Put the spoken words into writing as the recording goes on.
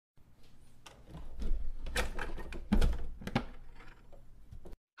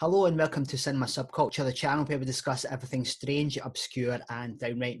Hello and welcome to Cinema Subculture, the channel where we discuss everything strange, obscure and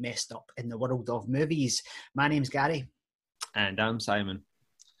downright messed up in the world of movies. My name's Gary. And I'm Simon.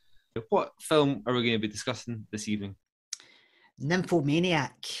 What film are we going to be discussing this evening?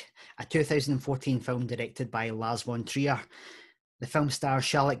 Nymphomaniac, a 2014 film directed by Lars Von Trier. The film stars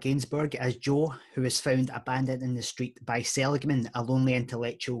Charlotte Gainsbourg as Jo, who is found abandoned in the street by Seligman, a lonely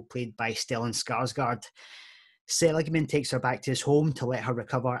intellectual played by Stellan Skarsgård. Seligman takes her back to his home to let her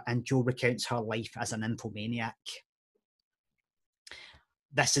recover, and Jo recounts her life as an nymphomaniac.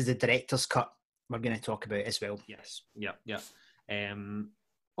 This is the director's cut we're going to talk about as well. Yes, yeah.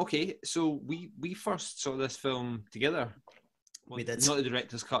 Okay, so we first saw this film together. Well, we did. Not the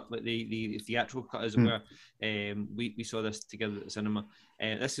director's cut, but the theatrical cut, as it were. We saw this together at the cinema.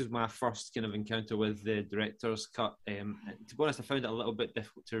 This is my first kind of encounter with the director's cut. To be honest, I found it a little bit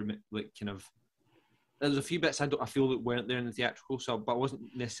difficult to There's a few bits I feel that weren't there in the theatrical, but I wasn't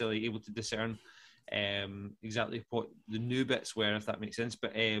necessarily able to discern exactly what the new bits were, if that makes sense.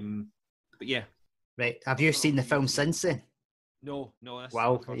 But yeah. Right. Have you seen the film since then? No.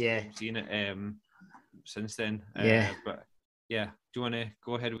 Wow. Yeah. I've seen it since then. Yeah. But yeah, do you want to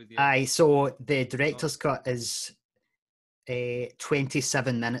go ahead with your... Aye. So the director's cut is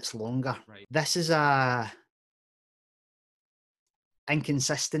 27 minutes longer. Right. This is a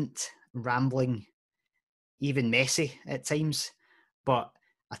inconsistent, rambling, even messy at times, but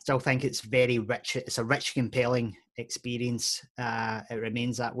I still think it's very rich. It's a rich, compelling experience. It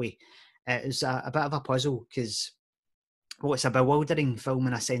remains that way. It's a bit of a puzzle because, it's a bewildering film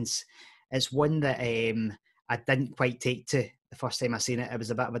in a sense. It's one that I didn't quite take to the first time I seen it. It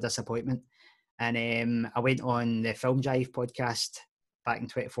was a bit of a disappointment. And I went on the Film Jive podcast back in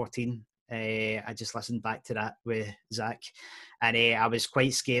 2014. I just listened back to that with Zach, and I was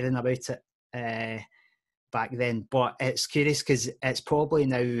quite scathing about it back then. But it's curious because it's probably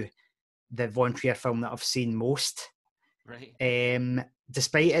now the Von Trier film that I've seen most. Right.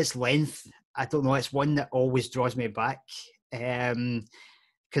 Despite its length, I don't know, it's one that always draws me back. Because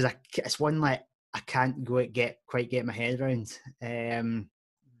it's one that I can't quite get my head around. I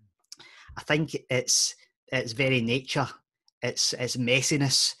think it's very nature. It's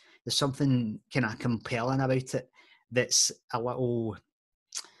messiness. There's something kind of compelling about it that's a little...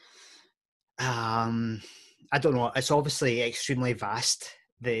 I don't know. It's obviously extremely vast.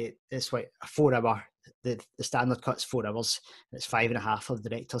 It's like a 4 hour. The standard cut's 4 hours. It's 5.5 of the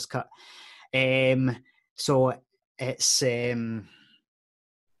director's cut. So it's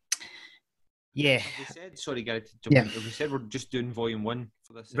yeah. Have we said, sorry, Gary, to jump in. Have we said we're just doing volume 1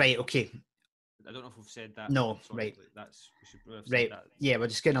 for this? Right. Okay. I don't know if we've said that. No. Sorry, right. We should have said right. That. Yeah, we're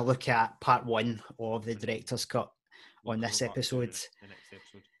just going to look at part 1 of the director's cut on this episode. The next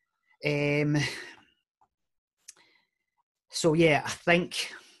episode. So yeah, I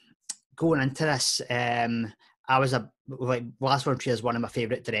think going into this, I was Lars Von Trier is one of my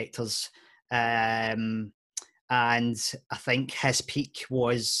favourite directors, and I think his peak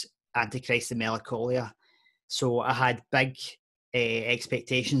was Antichrist and Melancholia. So I had big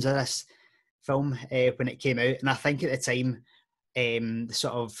expectations of this film when it came out, and I think at the time the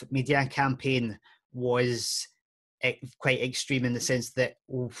sort of media campaign was quite extreme in the sense that,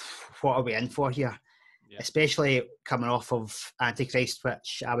 what are we in for here? Yeah. Especially coming off of Antichrist,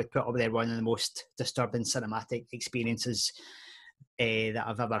 which I would put up there one of the most disturbing cinematic experiences that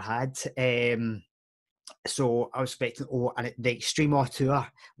I've ever had. So I was expecting, and the extreme auteur,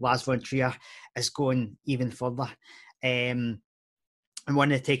 Lars Von Trier, is going even further. And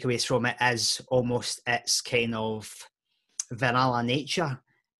one of the takeaways from it is almost its kind of vanilla nature.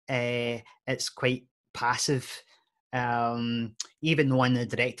 It's quite passive. Even though in the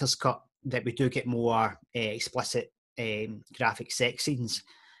director's cut that we do get more explicit graphic sex scenes,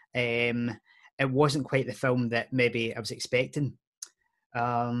 it wasn't quite the film that maybe I was expecting.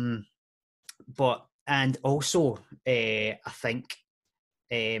 And also, I think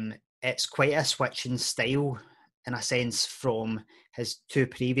it's quite a switch in style in a sense from his 2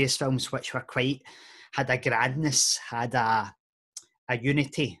 previous films, which were had a grandness, had a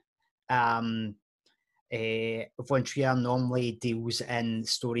unity. Von Trier normally deals in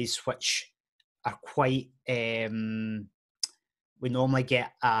stories which are quite... we normally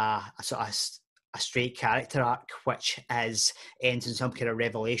get a sort of a straight character arc, which ends in some kind of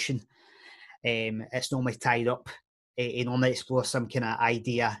revelation. It's normally tied up. He normally explores some kind of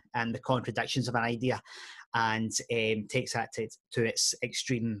idea and the contradictions of an idea, and takes that to its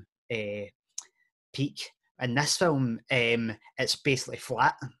extreme peak. In this film, it's basically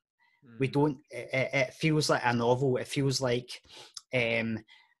flat. We don't. It feels like a novel. It feels like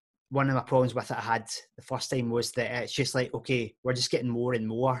one of my problems with it I had the first time was that it's just like, okay, we're just getting more and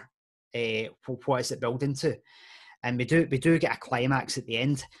more. What is it building to? And we do get a climax at the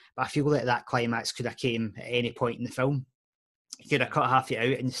end, but I feel like that climax could have came at any point in the film. You could have cut half it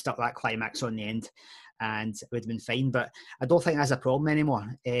out and stuck that climax on the end, and it would have been fine. But I don't think that's a problem anymore.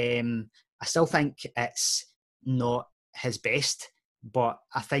 I still think it's not his best, but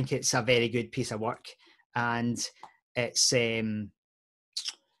I think it's a very good piece of work, and it's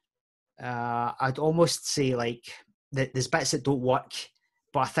I'd almost say like there's bits that don't work,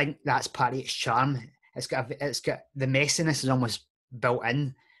 but I think that's part of its charm. It's got the messiness is almost built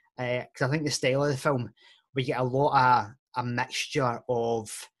in, because I think the style of the film, we get a lot of a mixture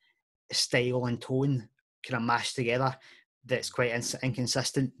of style and tone kind of mashed together that's quite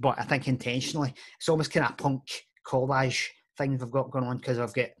inconsistent, but I think intentionally. It's almost kind of punk collage thing we've got going on, because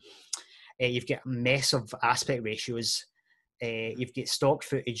you've got a mess of aspect ratios, you've got stock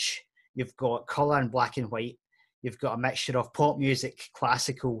footage, you've got colour in black and white, you've got a mixture of pop music,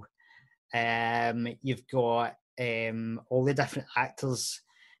 classical, you've got all the different actors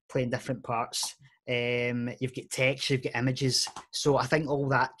playing different parts, you've got text, you've got images. So I think all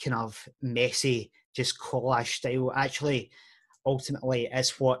that kind of messy, just collage style actually ultimately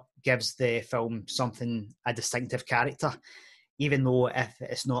is what gives the film a distinctive character, even though if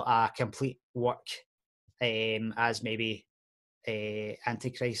it's not a complete work as maybe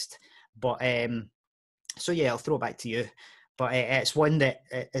Antichrist. But so yeah, I'll throw it back to you. But it's one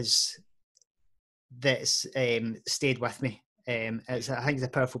that's stayed with me. I think it's a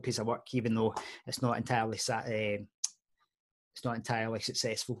powerful piece of work, even though it's not entirely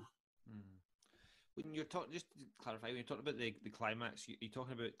successful. When you're talking, just to clarify, when you're talking about the climax, you're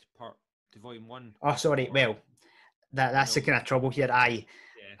talking about to volume 1. Oh, sorry. Well, that's the kind of trouble here. I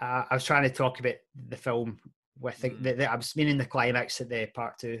was trying to talk about the film with I was meaning the climax at the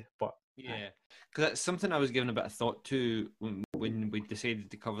part 2, but yeah, because that's something I was giving a bit of thought to when we decided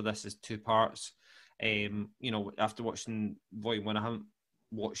to cover this as 2 parts. After watching volume 1, I haven't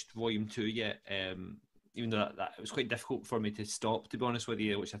watched volume 2 yet. Even though that it was quite difficult for me to stop, to be honest with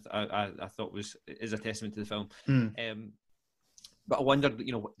you, which I thought is a testament to the film. But I wondered,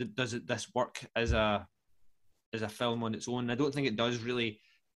 does this work as a film on its own? I don't think it does really.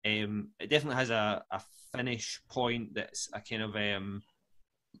 It definitely has a finish point that's a kind of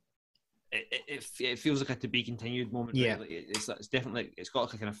it feels like a to be continued moment. Yeah, right? It's definitely, it's got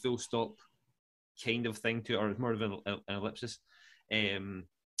like a kind of full stop kind of thing to it, or it's more of an ellipsis.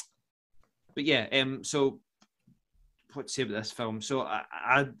 But yeah, so what to say about this film? So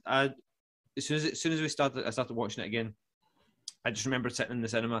I as soon as I started watching it again, I just remember sitting in the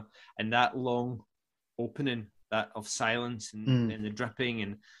cinema and that long opening, that of silence and the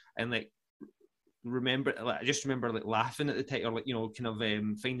dripping and like I just remember like laughing at the title, like kind of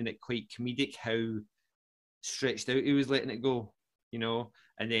finding it quite comedic how stretched out he was letting it go,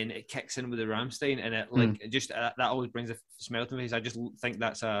 and then it kicks in with the Rammstein and it just that always brings a smile to me. I just think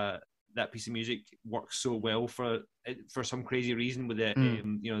that piece of music works so well for some crazy reason with the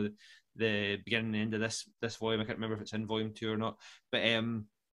the beginning and end of this volume. I can't remember if it's in volume 2 or not, but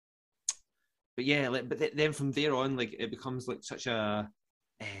yeah, but then from there on, like it becomes like such a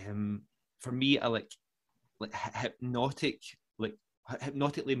for me a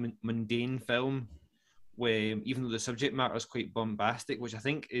hypnotically mundane film, where even though the subject matter is quite bombastic, which I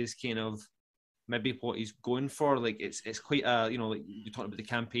think is kind of maybe what he's going for. Like it's quite a like you talked about the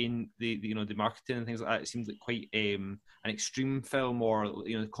campaign, the marketing and things like that. It seems like quite an extreme film, or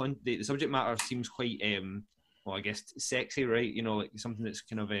the subject matter seems quite well, I guess sexy, right? Like something that's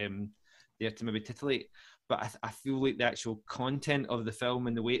kind of there to maybe titillate. But I feel like the actual content of the film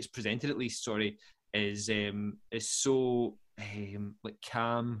and the way it's presented, at least, is so like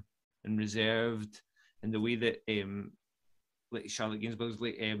calm and reserved, and the way that like Charlotte Gainsbourg's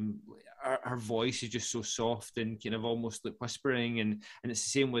like her voice is just so soft and kind of almost like whispering, and it's the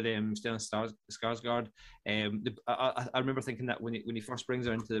same with Stellan Skarsgård. I remember thinking that when he first brings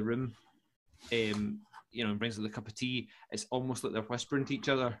her into the room, and brings her the cup of tea, it's almost like they're whispering to each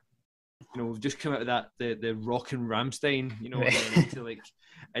other. We've just come out of that the rock and Rammstein,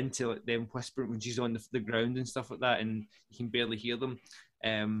 into like them whispering when she's on the ground and stuff like that, and you can barely hear them.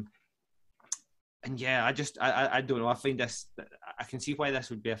 And yeah, I don't know. I find this. I can see why this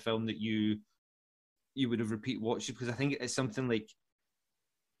would be a film that you would have repeat watched, because I think it's something like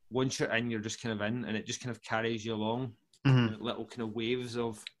once you're in, you're just kind of in, and it just kind of carries you along, little kind of waves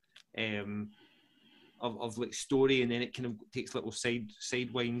of like story, and then it kind of takes little side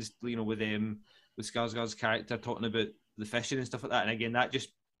winds, with Skarsgård's character talking about the fishing and stuff like that. And again, that just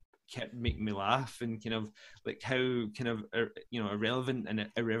kept making me laugh, and kind of like how kind of irrelevant and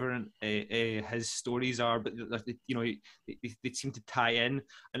irreverent his stories are, but they seem to tie in,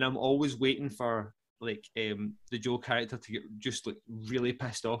 and I'm always waiting for like the Joe character to get just like really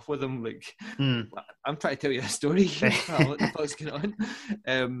pissed off with him, like I'm trying to tell you a story here, pal, what the fuck's going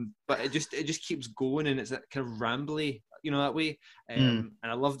on? But it just keeps going, and it's that kind of rambly, that way. And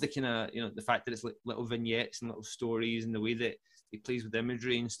I love the kind of the fact that it's like little vignettes and little stories, and the way that he plays with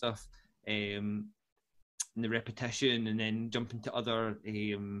imagery and stuff, and the repetition, and then jumping to other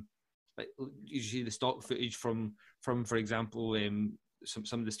like usually the stock footage from for example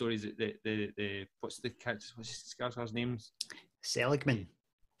some of the stories that the what's the character's names?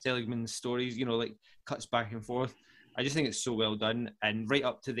 Seligman's stories, like cuts back and forth. I just think it's so well done, and right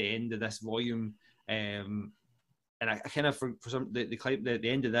up to the end of this volume, and I kind of for some the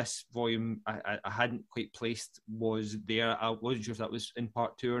end of this volume I hadn't quite placed was there. I wasn't sure if that was in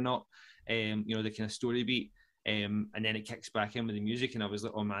part 2 or not. The kind of story beat, and then it kicks back in with the music, and I was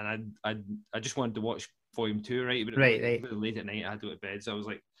like, oh man, I just wanted to watch volume 2, right? But it was late at night, I had to go to bed, so I was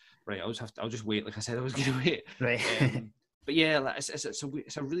like, right, I'll just wait. Like I said, I was going to wait. Right. But yeah, like, it's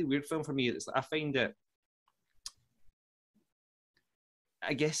a really weird film for me. It's I find it.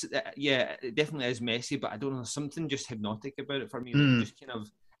 I guess, it definitely is messy, but I don't know, something just hypnotic about it for me. Like, just kind of,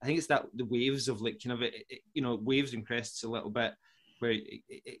 I think it's that the waves of like kind of waves and crests a little bit, where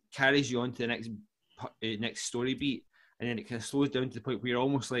it carries you on to the next story beat, and then it kind of slows down to the point where you're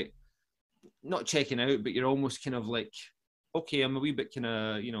almost like not checking out, but you're almost kind of like, okay, I'm a wee bit kind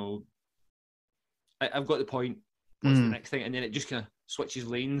of, I've got the point. What's the next thing? And then it just kind of switches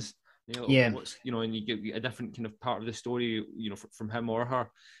lanes. And you get a different kind of part of the story, from him or her.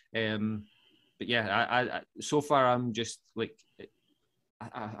 But yeah, I so far I'm just like,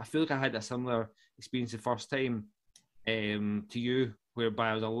 I feel like I had a similar experience the first time to you,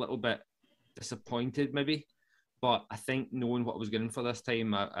 whereby I was a little bit disappointed maybe, but I think knowing what I was getting for this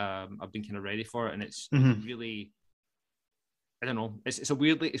time, I've been kind of ready for it, and it's really, I don't know, it's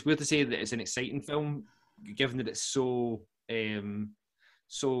weird to say that it's an exciting film, given that it's so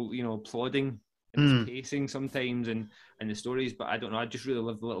plodding in its pacing sometimes, and the stories. But I don't know, I just really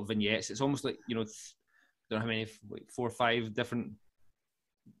love the little vignettes. It's almost like, I don't know how many, like 4 or 5 different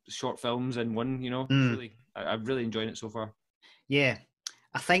short films in one. It's really, I'm really enjoying it so far. Yeah,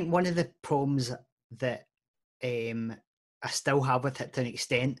 I think one of the problems that I still have with it to an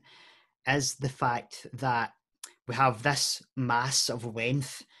extent is the fact that we have this mass of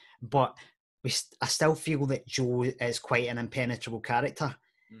length, but I still feel that Jo is quite an impenetrable character.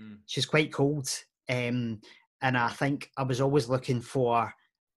 She's quite cold, and I think I was always looking for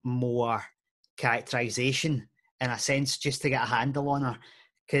more characterization, in a sense, just to get a handle on her.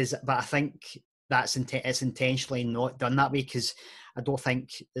 But I think it's intentionally not done that way, because I don't think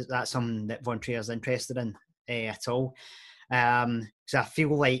that's something that Von Trier is interested in at all. Because I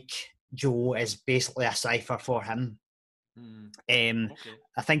feel like Jo is basically a cipher for him. Okay.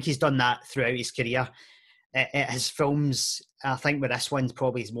 I think he's done that throughout his career. His films, I think with this one's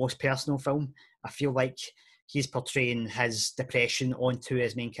probably his most personal film. I feel like he's portraying his depression onto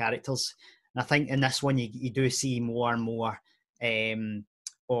his main characters. And I think in this one, you do see more and more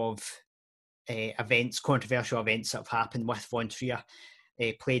of events, controversial events that have happened with Von Trier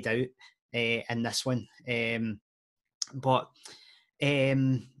played out in this one. I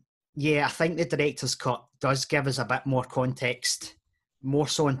think the director's cut does give us a bit more context, more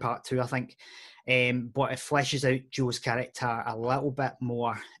so in part 2, I think. But it fleshes out Joe's character a little bit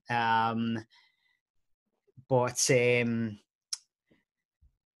more. One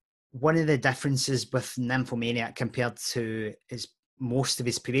of the differences with Nymphomaniac compared to most of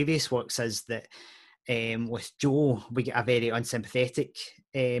his previous works is that with Joe, we get a very unsympathetic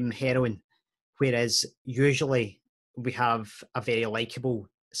heroine, whereas usually we have a very likeable,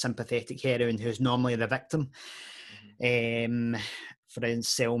 sympathetic heroine who's normally the victim. For instance,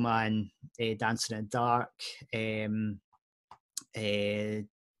 Selma and Dancing in the Dark,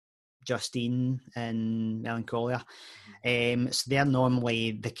 Justine and Melancholia. So they're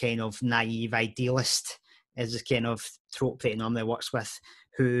normally the kind of naive idealist, is the kind of trope that he normally works with,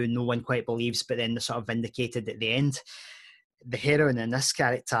 who no one quite believes, but then they're sort of vindicated at the end. The heroine in this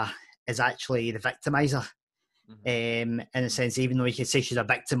character is actually the victimizer. In a sense, even though you could say she's a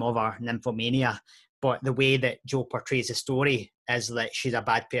victim of her nymphomania, but the way that Jo portrays the story is that she's a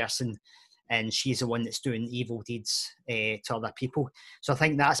bad person and she's the one that's doing evil deeds to other people. So I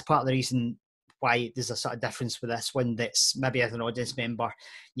think that's part of the reason why there's a sort of difference with this one, that's maybe as an audience member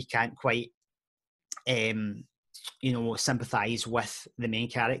you can't quite sympathise with the main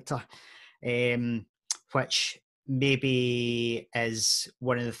character, which maybe is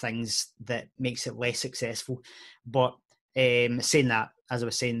one of the things that makes it less successful. But saying that, as I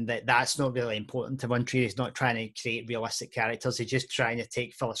was saying, that's not really important to Von Trier. He's not trying to create realistic characters. He's just trying to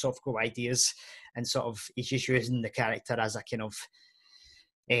take philosophical ideas and sort of, he's just using the character as a kind of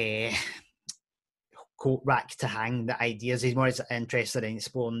coat rack to hang the ideas. He's more interested in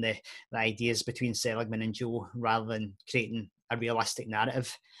exploring the ideas between Seligman and Joe rather than creating a realistic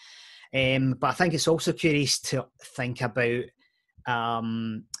narrative. But I think it's also curious to think about how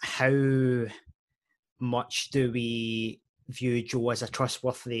much do we view Joe as a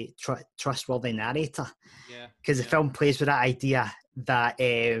trustworthy narrator? Yeah. Because the film plays with that idea that,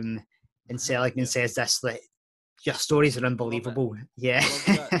 and Seligman says this, that your stories are unbelievable. Yeah.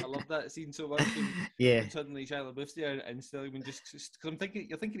 I love that scene so much. When suddenly Shia LaBeouf's there and Seligman just, because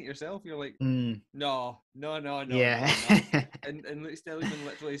you're thinking to yourself, you're like, no. Yeah. No. And Seligman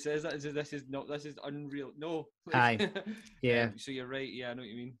literally says that, this is unreal. No. Aye. Yeah. So you're right. Yeah, I know what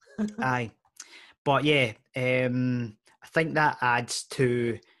you mean. Aye. But yeah, I think that adds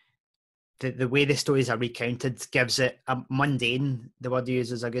to the way the stories are recounted, gives it a mundane. The word you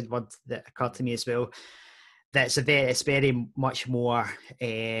use is a good word that occurred to me as well. It's very much more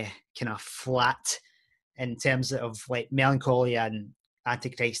kind of flat in terms of like Melancholy and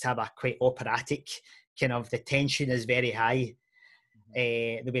Antichrist have a quite operatic kind of, the tension is very high.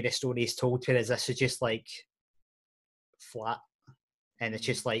 The way the story is told, whereas this is just like flat. And it's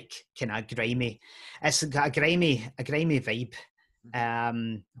just like kind of grimy. It's got a grimy vibe,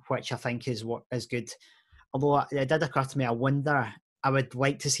 which I think is what is good. Although it did occur to me, I wonder, I would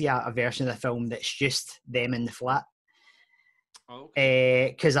like to see a version of the film that's just them in the flat.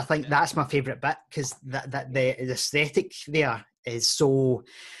 Because I think that's my favourite bit, because that the aesthetic there is so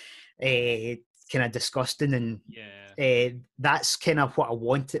kind of disgusting, and that's kind of what I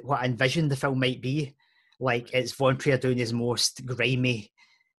wanted, what I envisioned the film might be. Like, it's Von Trier doing his most grimy,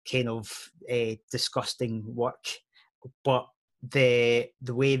 kind of disgusting work. But the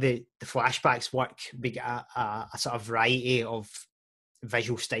way the flashbacks work, we get a sort of variety of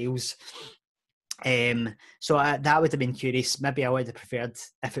visual styles. So that would have been curious. Maybe I would have preferred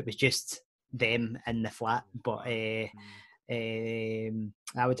if it was just them in the flat, but that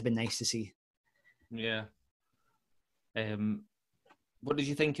would have been nice to see. Yeah. What did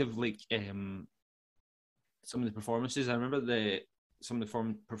you think of some of the performances? I remember some of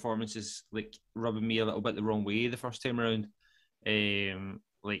the performances like rubbing me a little bit the wrong way the first time around.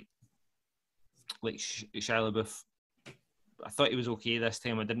 Like Shia LaBeouf, I thought he was okay this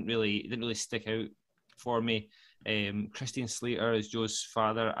time. It didn't really stick out for me. Christian Slater as Joe's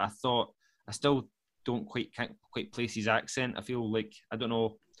father, I still can't quite place his accent. I feel like, I don't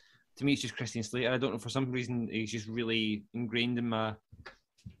know, to me it's just Christian Slater. I don't know, for some reason he's just really ingrained in my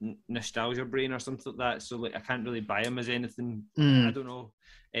nostalgia brain or something like that, so like I can't really buy him as anything. I don't know.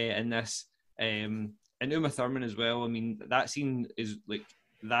 In this, and Uma Thurman as well. I mean, that scene is like,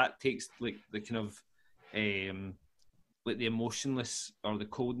 that takes like the kind of like the emotionless or the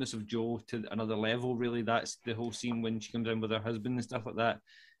coldness of Joe to another level. Really, that's the whole scene when she comes in with her husband and stuff like that.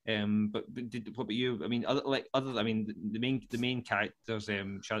 But what about you? I mean, the main characters,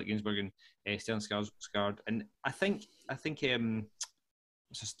 Charlotte Gainsbourg and Stellan Skarsgård, and I think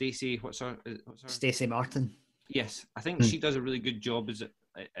so Stacey, what's her? Stacey Martin. Yes, I think she does a really good job as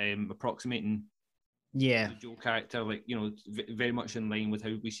approximating the Joe character, like, you know, very much in line with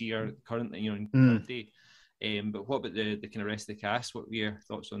how we see her currently, you know, in current day. But what about the kind of rest of the cast? What were your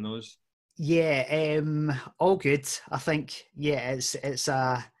thoughts on those? Yeah, all good. I think it's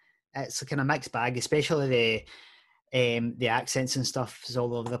a kind of mixed bag, especially the accents and stuff is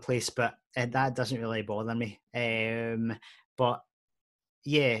all over the place, but that doesn't really bother me. But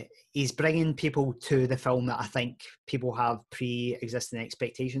yeah, he's bringing people to the film that I think people have pre-existing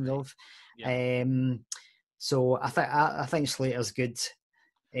expectations of. Yeah. So I think Slater's good.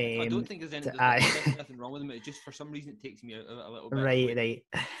 I don't think there's nothing wrong with him. It just, for some reason, it takes me out a little bit. Right.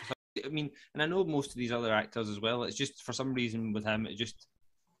 I mean, and I know most of these other actors as well. It's just, for some reason with him, it just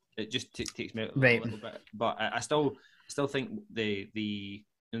takes me out a little bit. But I still think the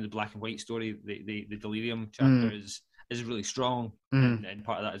black and white story, the Delirium chapter is really strong, and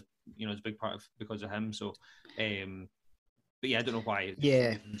part of that is, you know, it's a big part of because of him. So, but yeah, I don't know why.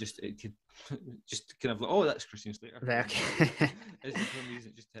 It just kind of like, oh, that's Christian Slater. Okay. For some reason,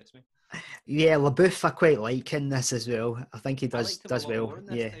 it just hits me. Yeah, LaBeouf I quite like in this as well. I think he does well.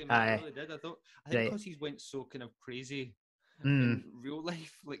 Yeah, I really did. I think because he's went so kind of crazy in real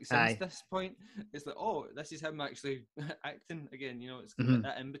life, like since this point, it's like, oh, this is him actually acting again. You know, it's kind of like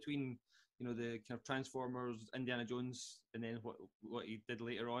that in between, you know, the kind of Transformers, Indiana Jones, and then what he did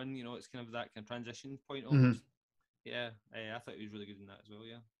later on. You know, it's kind of that kind of transition point almost. Yeah, I thought he was really good in that as well.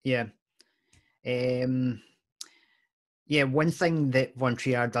 Yeah. Yeah. Yeah, one thing that Von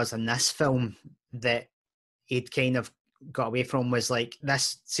Trier does in this film that he'd kind of got away from was like,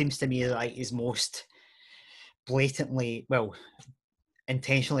 this seems to me like his most blatantly, well,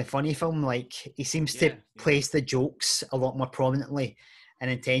 intentionally funny film. Like, he seems to place the jokes a lot more prominently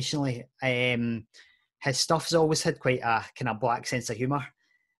and intentionally. His stuff's always had quite a kind of black sense of humor,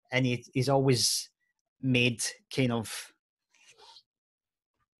 and he's always made kind of,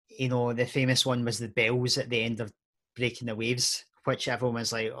 you know, the famous one was the bells at the end of Breaking the Waves, which everyone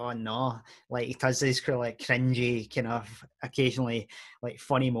was like, oh no, like he does these kind of like cringy, kind of occasionally like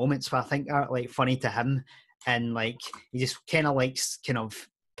funny moments, but I think are like funny to him, and like he just kind of likes kind of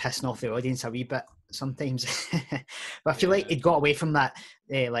pissing off the audience a wee bit sometimes. But I feel like he got away from that.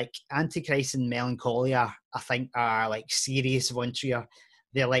 Like Antichrist and Melancholia, I think, are like serious Von Trier.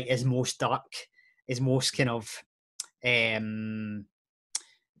 They're like his most dark, his most kind of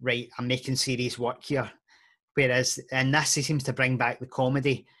right, I'm making serious work here. Whereas in this, he seems to bring back the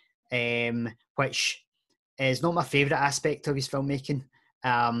comedy, which is not my favourite aspect of his filmmaking.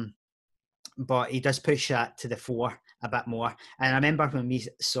 But he does push that to the fore a bit more. And I remember when we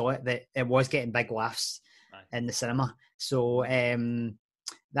saw it that it was getting big laughs in the cinema. So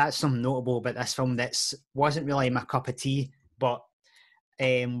that's something notable about this film that wasn't really my cup of tea, but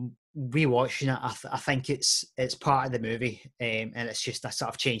rewatching it, I think it's part of the movie, and it's just a sort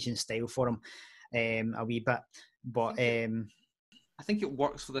of change in style for him a wee bit. But I think it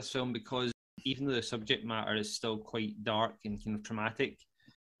works for this film because even though the subject matter is still quite dark and kind of traumatic,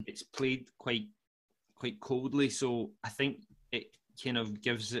 it's played quite coldly. So I think it kind of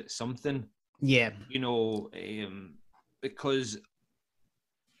gives it something. Yeah. You know, because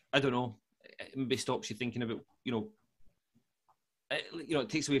I don't know, it maybe stops you thinking about, you know, it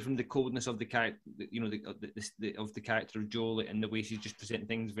takes away from the coldness of the character, you know, of the character of Joel and the way she's just presenting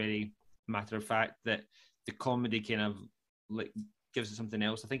things very matter of fact. That the comedy kind of like gives it something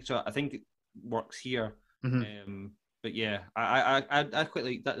else. I think so. I think it works here. Mm-hmm. But yeah, I quite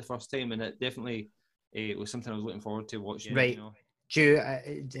liked that the first time, and it definitely was something I was looking forward to watching. Right. You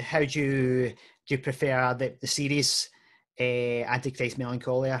know. How do you prefer the series Antichrist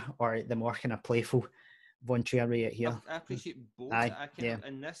Melancholia or the more kind of playful Von Trier right here? I appreciate both. Aye,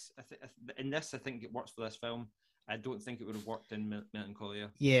 in this, I think it works for this film. I don't think it would have worked in Melancholia.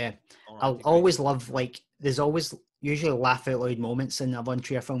 Yeah, I'll always love, like, there's always usually laugh out loud moments in the Von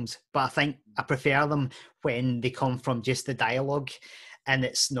Trier films, but I think I prefer them when they come from just the dialogue and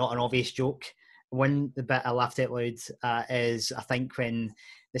it's not an obvious joke. The bit I laughed out loud is, I think, when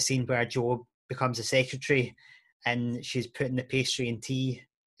the scene where Jo becomes a secretary and she's putting the pastry in tea.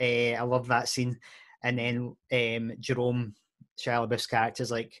 I love that scene. And then Jerome, Shia LaBeouf's character,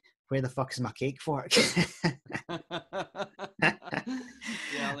 is like, where the fuck is my cake fork? Yeah,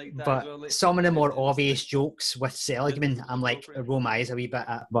 I like that. But as well. Like, some of the more obvious jokes with Seligman, I'm like, roll my eyes a wee bit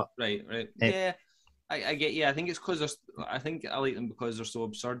at. But right. Yeah, I get. Yeah, I think it's because I think I like them because they're so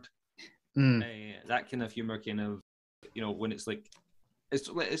absurd. That kind of humor, kind of, you know, when it's like, it's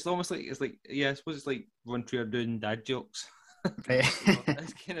almost like yeah, I suppose it's like Von Trier doing dad jokes. It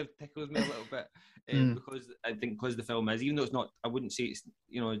kind of tickles me a little bit because I think because the film is, even though it's not, I wouldn't say it's,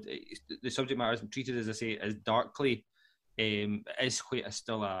 you know, the subject matter isn't treated, as I say, as darkly. It is quite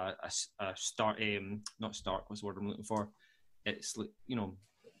still a start, not stark. What's the word I'm looking for? It's like, you know,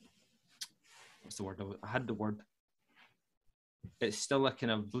 what's the word? I had the word. It's still a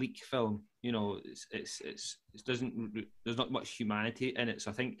kind of bleak film, you know. It doesn't, there's not much humanity in it,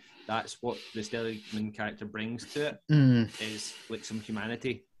 so I think that's what the Seligman character brings to it, is like some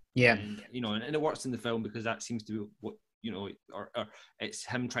humanity. Yeah, and you know, and it works in the film because that seems to be what, you know, or it's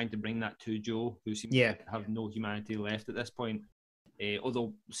him trying to bring that to Jo, who seems to have no humanity left at this point.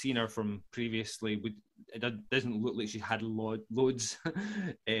 Although seeing her from previously, it doesn't look like she had loads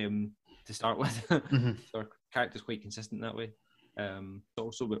to start with. So her character's quite consistent that way.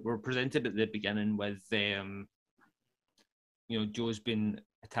 Also, we're presented at the beginning with, you know, Jo's been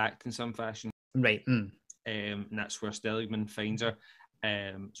attacked in some fashion, right? And that's where Seligman finds her.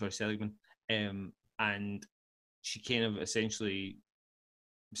 Seligman, and she kind of essentially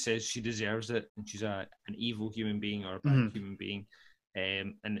says she deserves it, and she's an evil human being or a bad human being,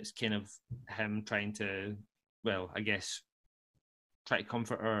 and it's kind of him trying to, well, I guess, try to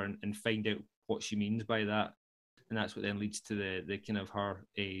comfort her and find out what she means by that. And that's what then leads to the kind of her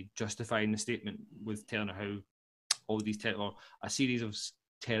justifying the statement with telling her how all these or a series of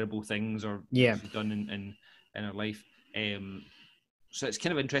terrible things or she's done in her life. So it's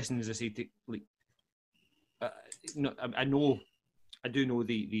kind of interesting, as I say, to, like, I know I do know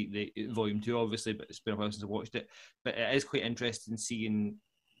the volume 2, obviously, but it's been a while since I watched it. But it is quite interesting seeing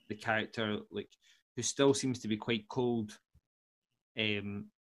the character, like, who still seems to be quite cold,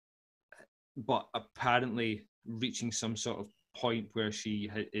 but apparently reaching some sort of point where she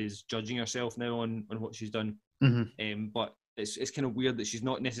is judging herself now on what she's done. But it's kind of weird that she's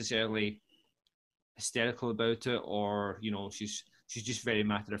not necessarily hysterical about it, or she's just very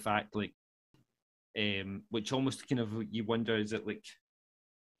matter of fact, like, which almost kind of, you wonder, is it like,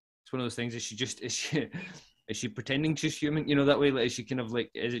 it's one of those things, is she pretending she's human, that way? Like, is she kind of like,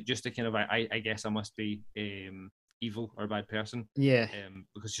 is it just a kind of, I guess I must be evil or a bad person? Yeah.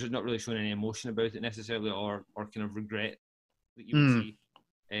 Because she's not really showing any emotion about it necessarily, or kind of regret that you would see.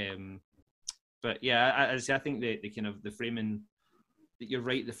 But yeah, I think the kind of the framing, that you're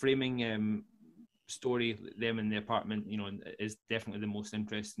right, the framing story, them in the apartment, is definitely the most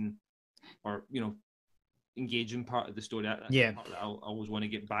interesting, or engaging part of the story. That's the part that I always want to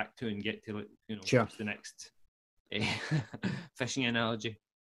get back to and get to, like, sure. What's the next fishing analogy?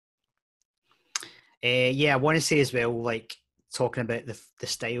 I want to say as well, like, talking about the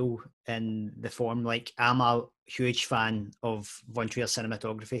style and the form, like, I'm a huge fan of Von Trier's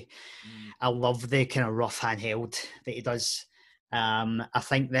cinematography. I love the kind of rough handheld that he does. I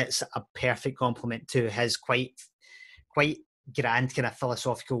think that's a perfect complement to his quite grand kind of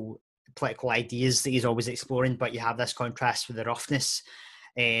philosophical, political ideas that he's always exploring, but you have this contrast with the roughness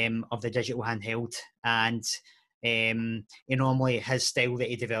of the digital handheld. And normally his style that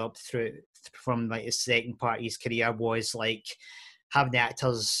he developed from like the second part of his career was like having the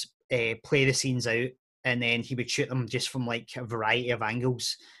actors play the scenes out, and then he would shoot them just from like a variety of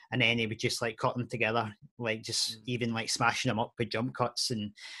angles, and then he would just like cut them together, like just even like smashing them up with jump cuts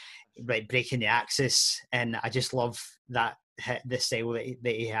and like breaking the axis. And I just love that, the style that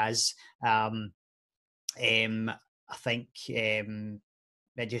he has. I think it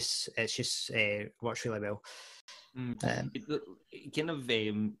just works really well. It kind of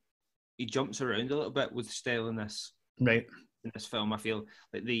he jumps around a little bit with style in this film. I feel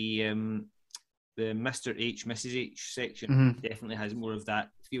like the Mr. H, Mrs. H section definitely has more of that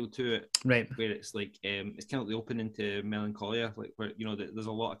feel to it, right? Where it's like it's kind of the opening to Melancholia, like, where there's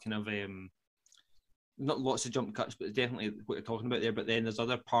a lot of kind of not lots of jump cuts, but definitely what you're talking about there. But then there's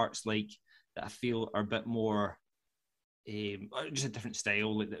other parts like that I feel are a bit more just a different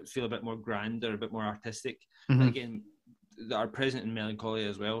style, like, that feel a bit more grander, a bit more artistic. But again, that are present in Melancholia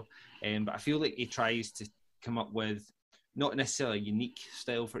as well. But I feel like he tries to come up with not necessarily a unique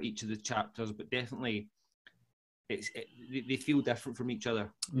style for each of the chapters, but definitely they feel different from each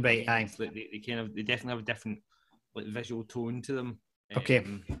other. Right. It's like they definitely have a different, like, visual tone to them. Okay.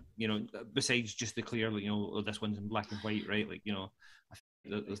 Besides just the clear, like, this one's in black and white, right? Like,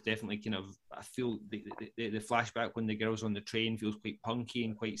 there's definitely kind of, I feel the flashback when the girl's on the train feels quite punky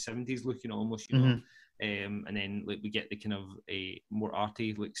and quite 70s looking almost, and then, like, we get the kind of a more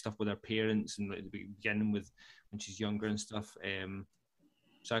arty, like, stuff with her parents, and like the beginning with when she's younger and stuff.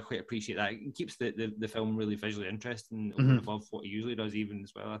 So I quite appreciate that. It keeps the film really visually interesting over and above what he usually does, even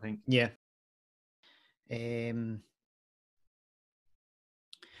as well, I think. Yeah.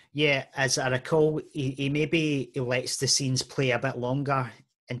 Yeah, as I recall, he maybe lets the scenes play a bit longer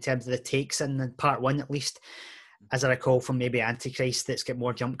in terms of the takes in part one, at least, as I recall from maybe Antichrist, that's got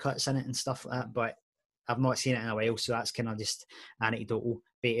more jump cuts in it and stuff like that. But I've not seen it in a while, so that's kind of just anecdotal.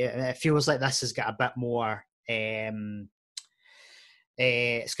 But it feels like this has got a bit more.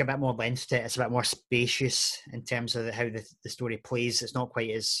 It's got a bit more length to it. It's a bit more spacious in terms of how the story plays. It's not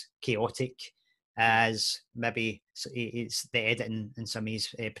quite as chaotic as maybe it's the editing in some of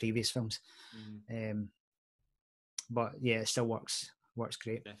his previous films. But yeah, it still works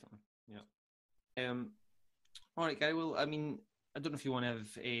great. Definitely, yeah. All right, Guy. Well, I mean, I don't know if you want to have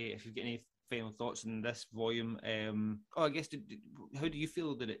if you've got any final thoughts on this volume. I guess how do you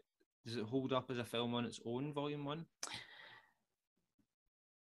feel that does it hold up as a film on its own, volume one?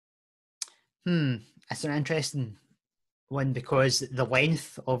 It's an interesting one, because the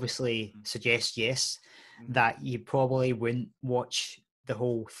length obviously suggests that you probably wouldn't watch the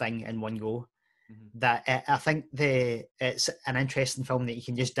whole thing in one go. That I think it's an interesting film that you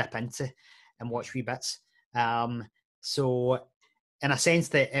can just dip into and watch wee bits. So in a sense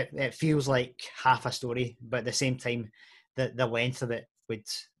that it feels like half a story, but at the same time, the length of it would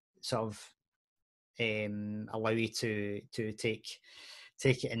sort of allow you to take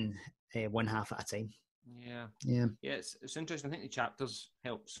it in one half at a time. Yeah. It's interesting. I think the chapters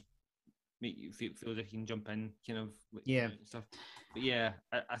helps make you feel that you can jump in, kind of, and stuff. But yeah,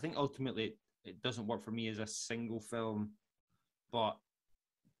 I think ultimately it doesn't work for me as a single film, but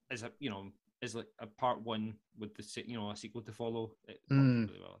as a is like a part one with the a sequel to follow. It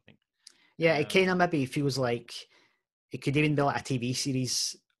works really well, I think. Yeah, it kind of maybe feels like it could even be like a TV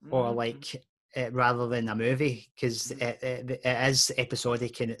series or like rather than a movie, because it is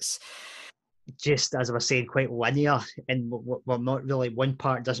episodic and it's just, as I was saying, quite linear, and we're not really, one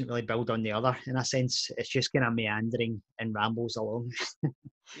part doesn't really build on the other in a sense. It's just kind of meandering and rambles along.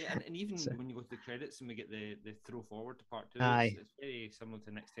 Yeah, and even when you go to the credits and we get the throw forward to part two, it's very similar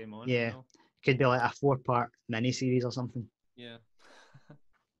to Next Time On. Yeah, could be like a 4-part miniseries or something. Yeah.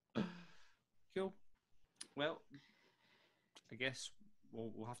 Cool. Well, I guess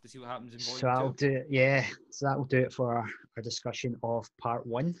we'll have to see what happens in volume 2. So that'll do it for our discussion of part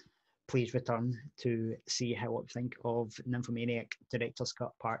 1. Please return to see how we think of Nymphomaniac Director's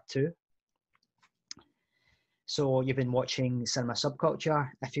Cut Part 2. So you've been watching Cinema Subculture.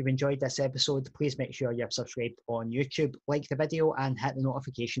 If you've enjoyed this episode, please make sure you're subscribed on YouTube, like the video, and hit the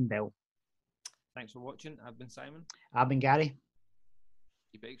notification bell. Thanks for watching. I've been Simon. I've been Gary.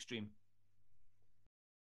 Keep it extreme.